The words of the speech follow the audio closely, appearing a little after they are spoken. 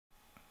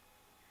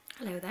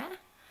Hello there,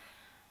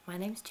 my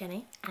name's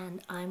Jenny and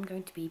I'm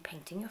going to be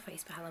painting your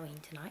face for Halloween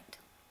tonight.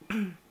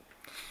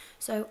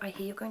 So I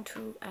hear you're going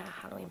to a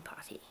Halloween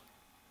party.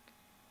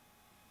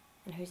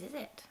 And whose is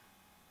it?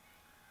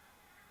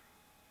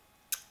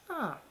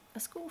 Ah, a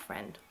school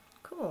friend.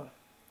 Cool.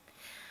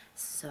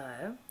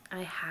 So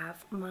I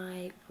have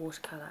my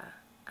watercolour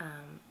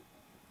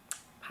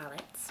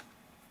palettes.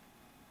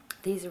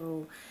 These are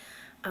all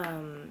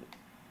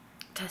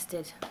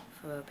tested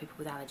for people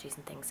with allergies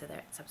and things, so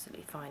it's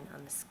absolutely fine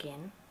on the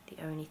skin. The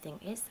only thing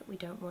is that we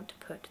don't want to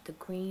put the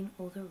green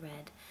or the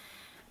red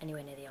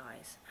anywhere near the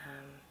eyes,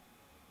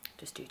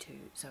 just due to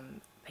some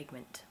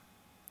pigment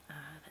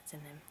that's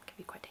in them. It can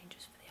be quite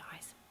dangerous for the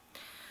eyes.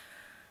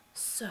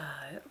 So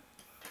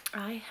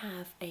I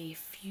have a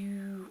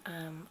few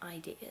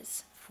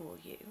ideas for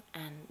you,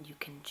 and you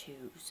can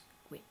choose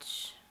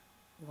which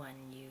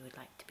one you would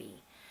like to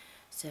be.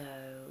 So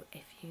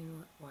if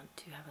you want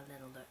to have a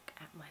little look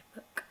at my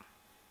book.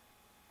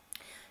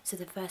 So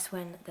the first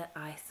one that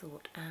I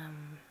thought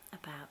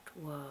about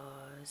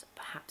was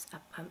perhaps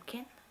a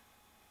pumpkin.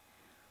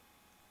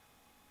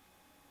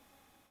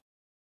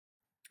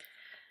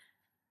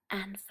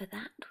 And for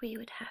that we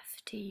would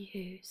have to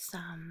use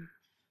some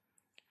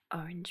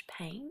orange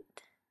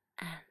paint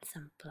and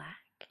some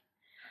black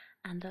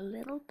and a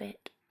little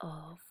bit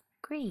of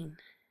green,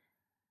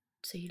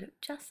 so you look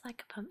just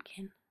like a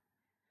pumpkin.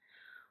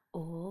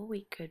 Or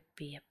we could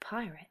be a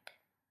pirate.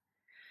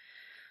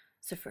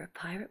 So for a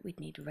pirate we'd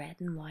need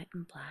red and white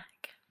and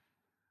black,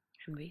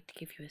 and we'd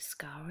give you a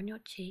scar on your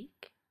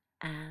cheek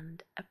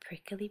and a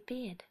prickly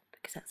beard,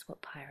 because that's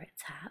what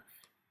pirates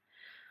have.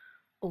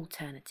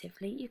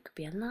 Alternatively, you could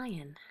be a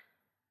lion.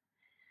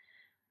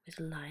 With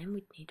a lion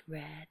we'd need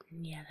red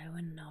and yellow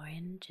and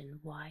orange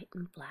and white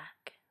and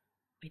black.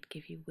 We'd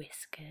give you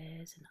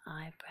whiskers and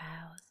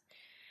eyebrows,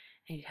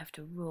 and you'd have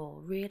to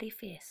roar really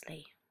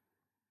fiercely.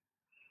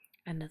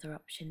 Another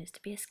option is to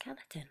be a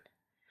skeleton.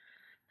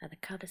 Now the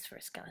colours for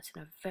a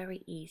skeleton are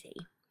very easy.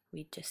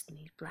 We just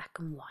need black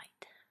and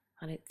white.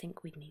 I don't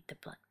think we'd need the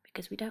blood,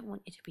 because we don't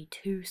want you to be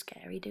too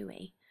scary, do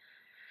we?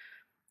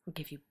 We'll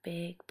give you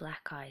big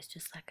black eyes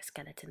just like a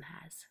skeleton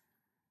has.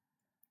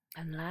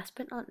 And last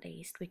but not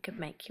least, we could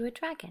make you a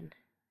dragon.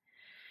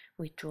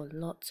 We'd draw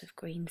lots of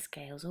green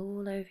scales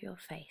all over your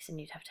face, and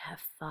you'd have to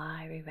have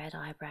fiery red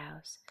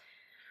eyebrows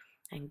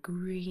and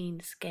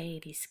green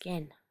scaly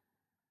skin.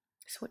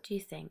 So what do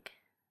you think?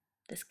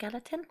 The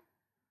skeleton?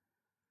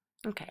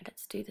 Okay,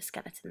 let's do the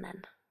skeleton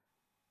then.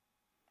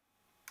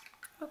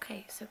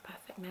 Okay, so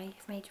perfect. Now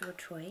you've made your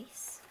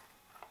choice.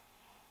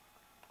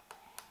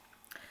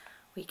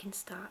 We can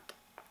start,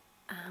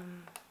 well,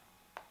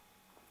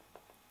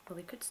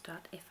 we could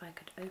start if I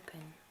could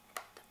open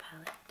the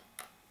palette.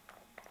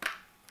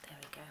 There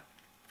we go.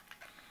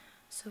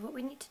 So what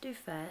we need to do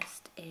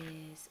first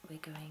is we're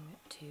going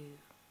to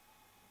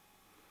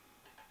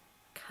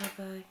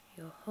cover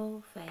your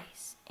whole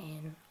face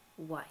in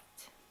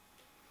white,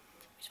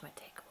 which might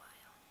take a while.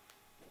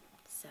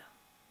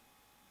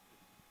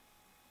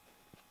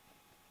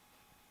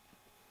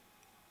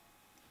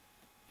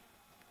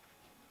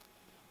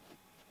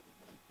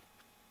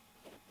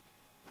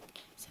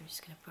 So I'm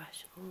just going to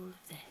brush all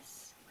of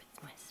this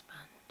with my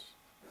sponge.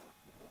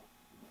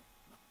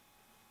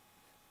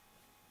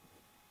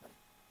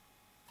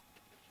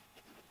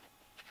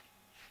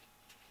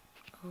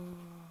 All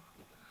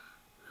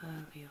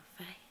over your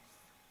face.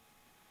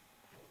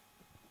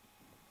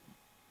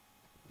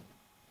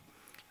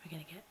 We're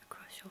going to get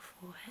across your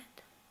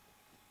forehead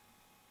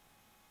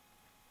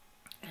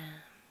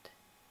and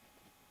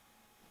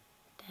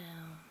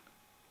down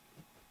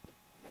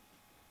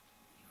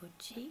your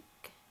cheek.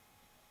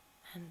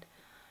 And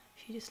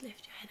if you just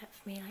lift your head up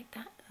for me like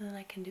that, and then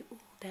I can do all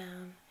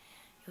down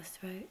your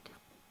throat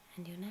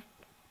and your neck.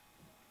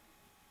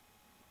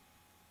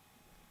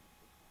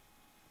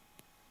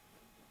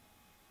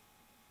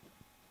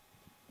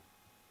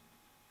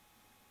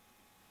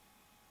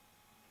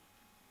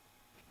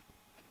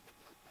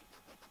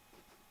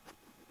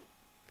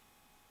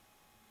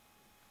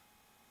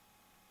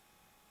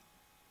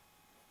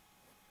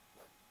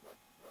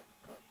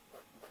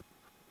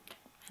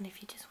 And if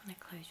you just want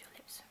to close your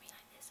lips for me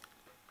like this.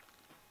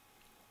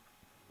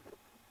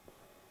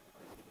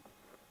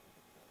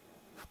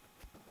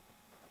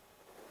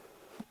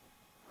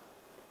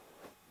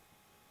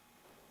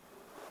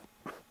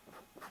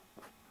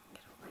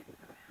 Get all over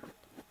around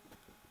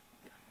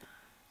your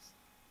nose,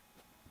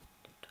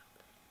 your top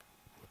lip.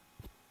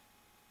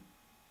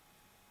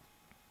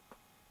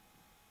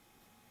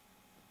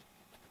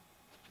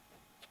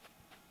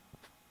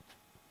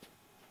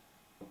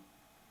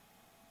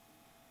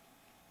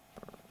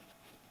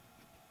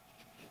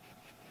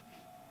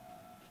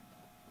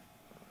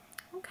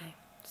 Okay,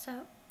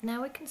 so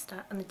now we can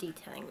start on the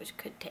detailing, which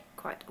could take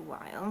quite a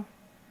while.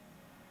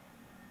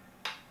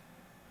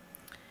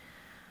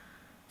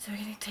 So we're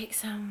going to take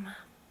some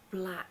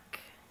black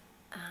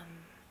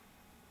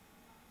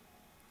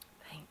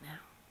paint now.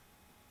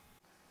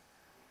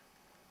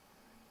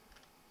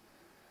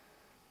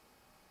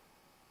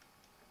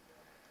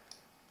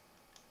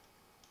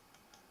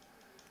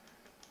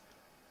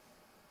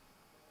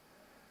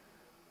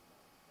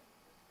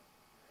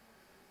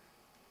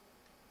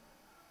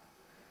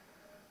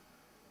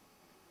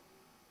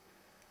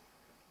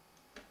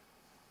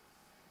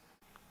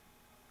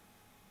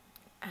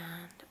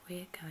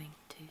 we're going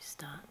to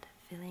start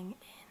filling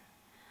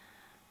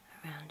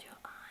in around your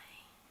eye.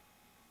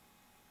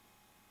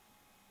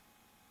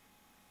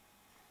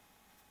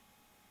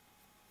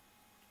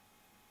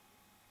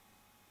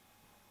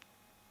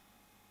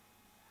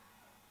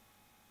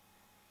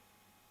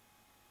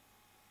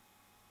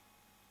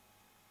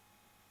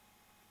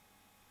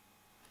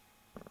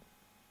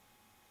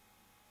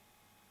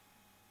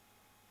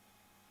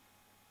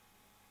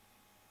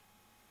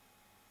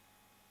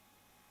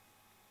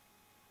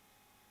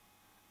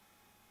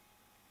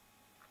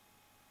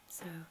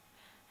 So,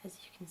 as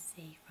you can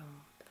see from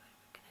the photo,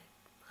 we're going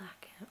to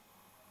blacken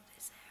all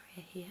this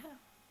area here.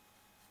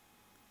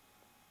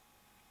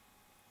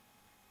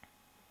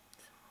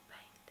 Some more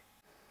paint.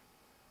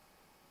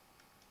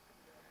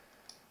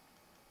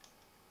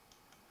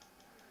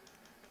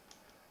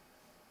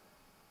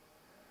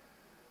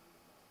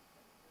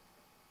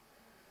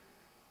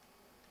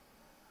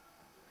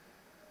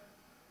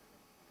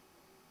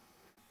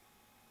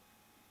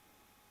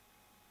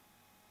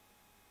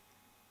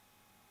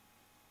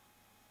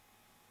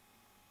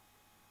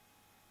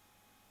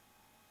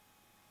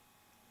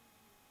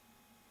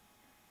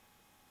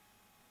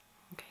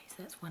 Okay, so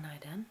that's one eye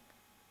done.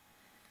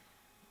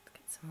 Let's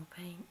get some more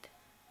paint.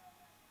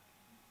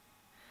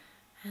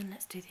 And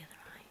let's do the other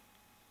eye.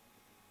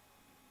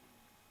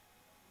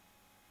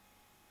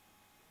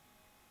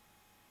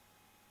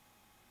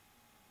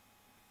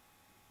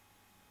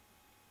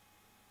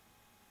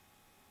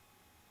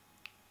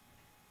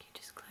 Can you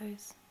just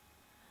close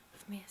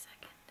for me a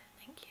second?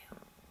 Thank you.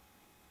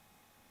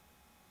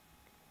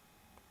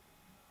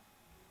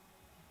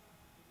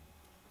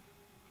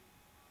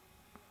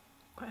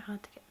 Quite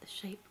hard to get the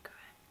shape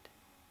correct.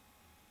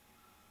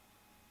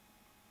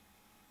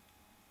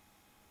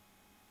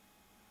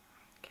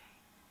 Okay.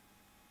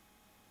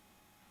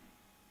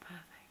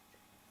 Perfect.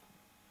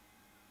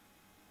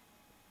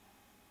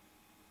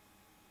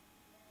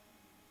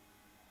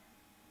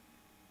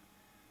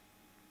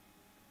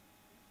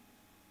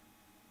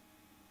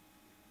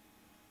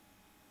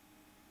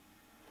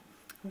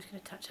 I'm just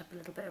going to touch up a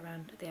little bit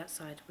around the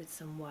outside with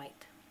some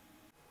white.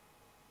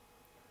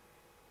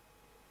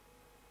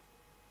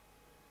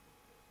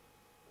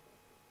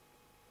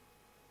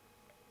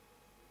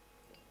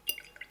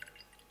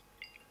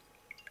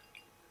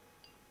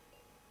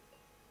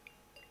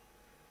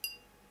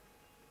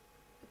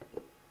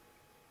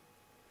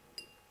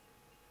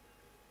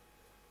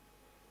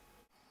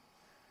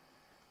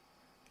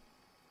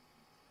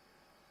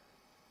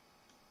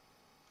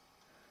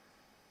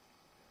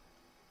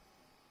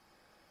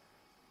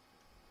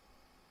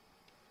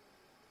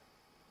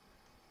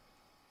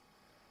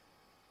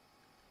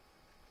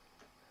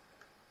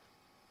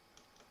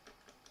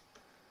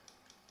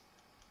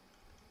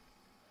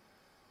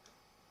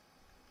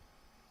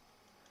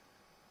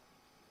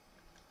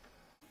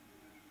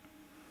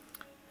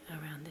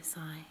 Around this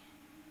eye,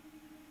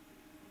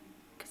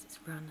 because it's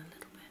run a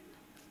little bit.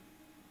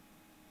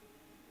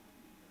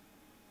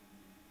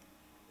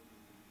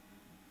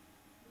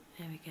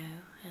 There we go,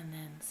 and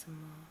then some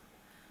more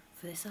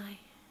for this eye.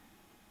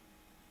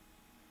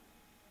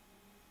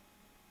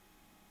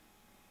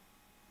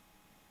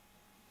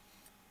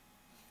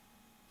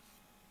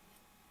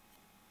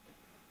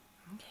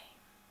 Okay,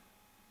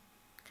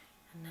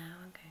 and now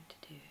I'm going to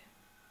do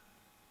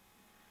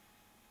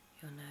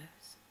your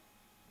nose.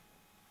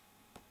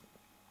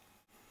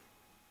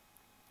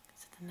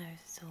 So the nose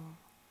is all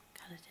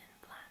coloured in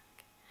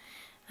black.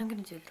 I'm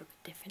going to do a little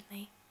bit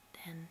differently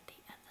than the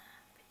other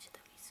picture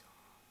that we saw.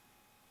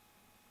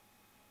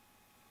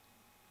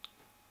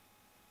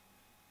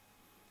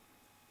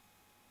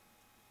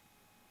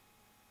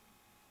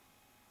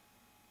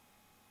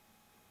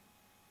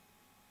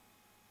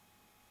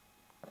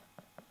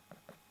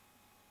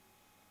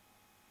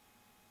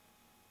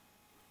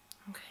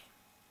 Okay.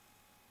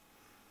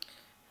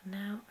 And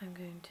now I'm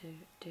going to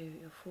do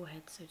your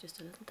forehead, so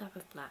just a little dab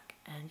of black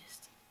and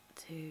just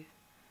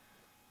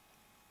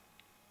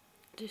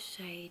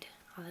shade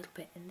a little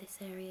bit in this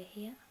area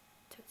here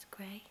so it's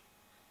grey.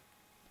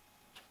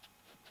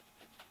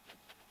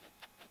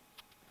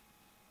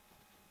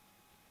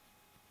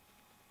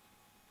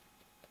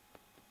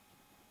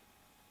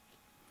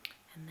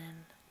 And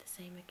then the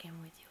same again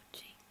with your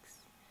cheeks.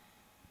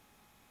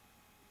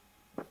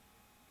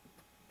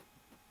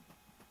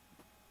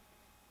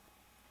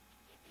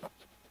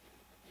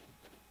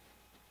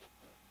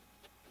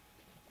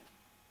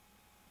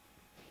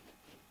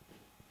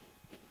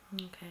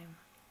 Okay,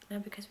 now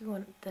because we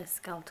want the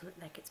skull to look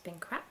like it's been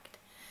cracked,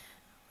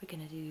 we're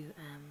going to do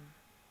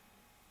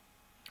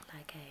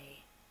like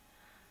a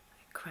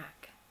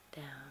crack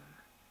down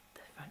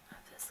the front of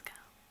the skull.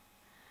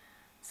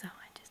 So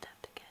I just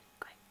have to get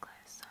quite close,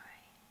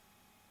 sorry.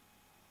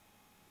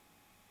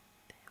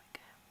 There we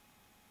go.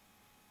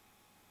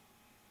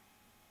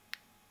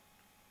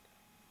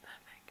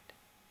 Perfect.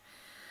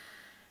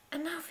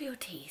 And now for your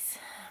teeth.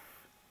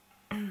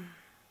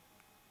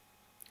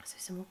 So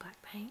some more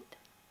black paint.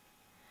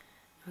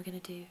 We're going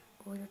to do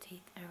all your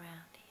teeth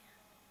around here.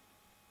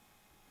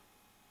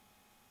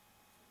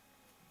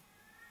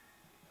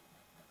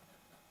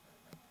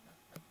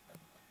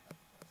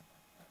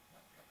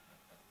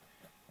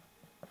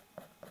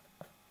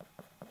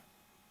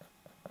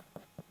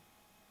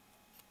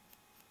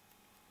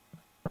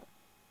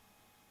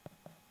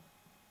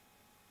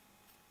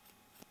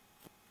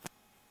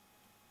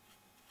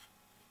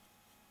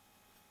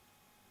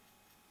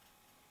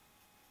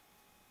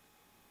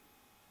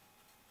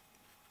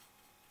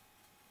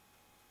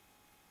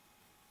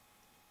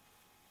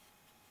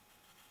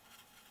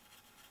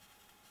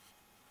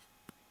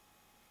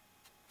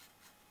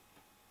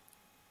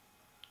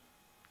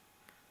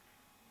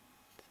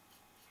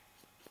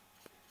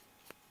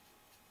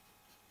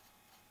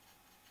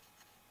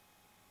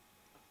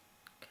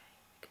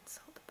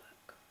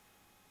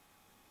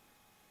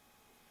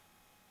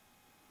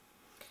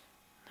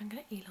 I'm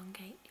going to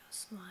elongate your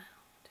smile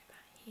to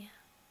about here.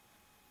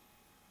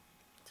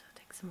 So I'll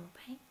take some more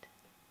paint.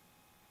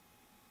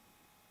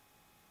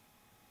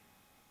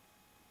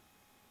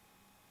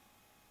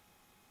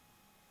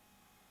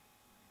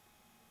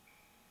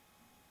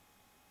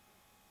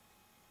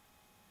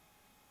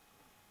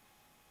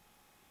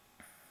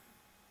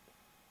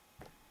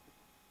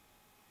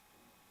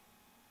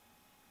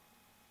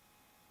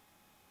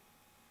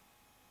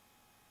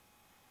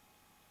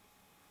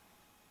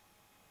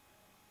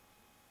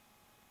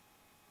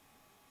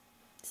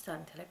 It's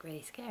starting to look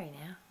really scary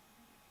now.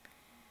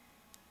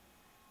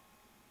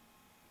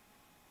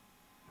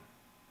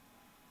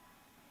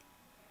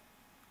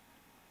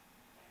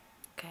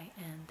 Okay,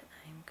 and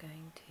I'm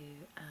going to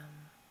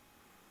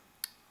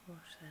wash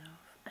that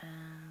off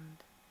and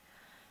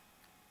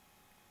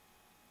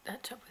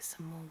touch up with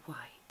some more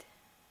white.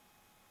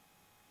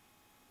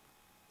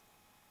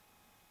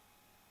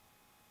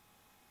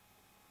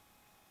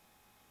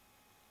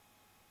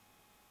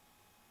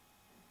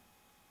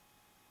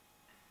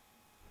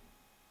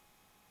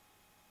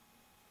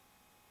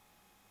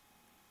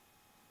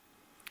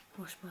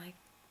 Wash my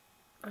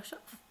brush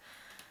off,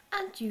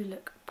 and you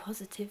look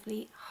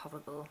positively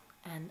horrible,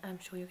 and I'm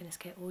sure you're going to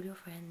scare all your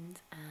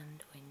friends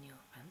and win your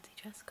fancy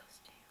dress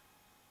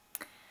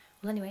costume.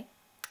 Well, anyway,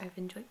 I've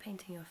enjoyed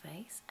painting your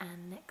face,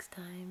 and next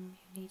time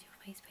you need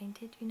your face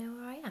painted, you know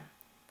where I am.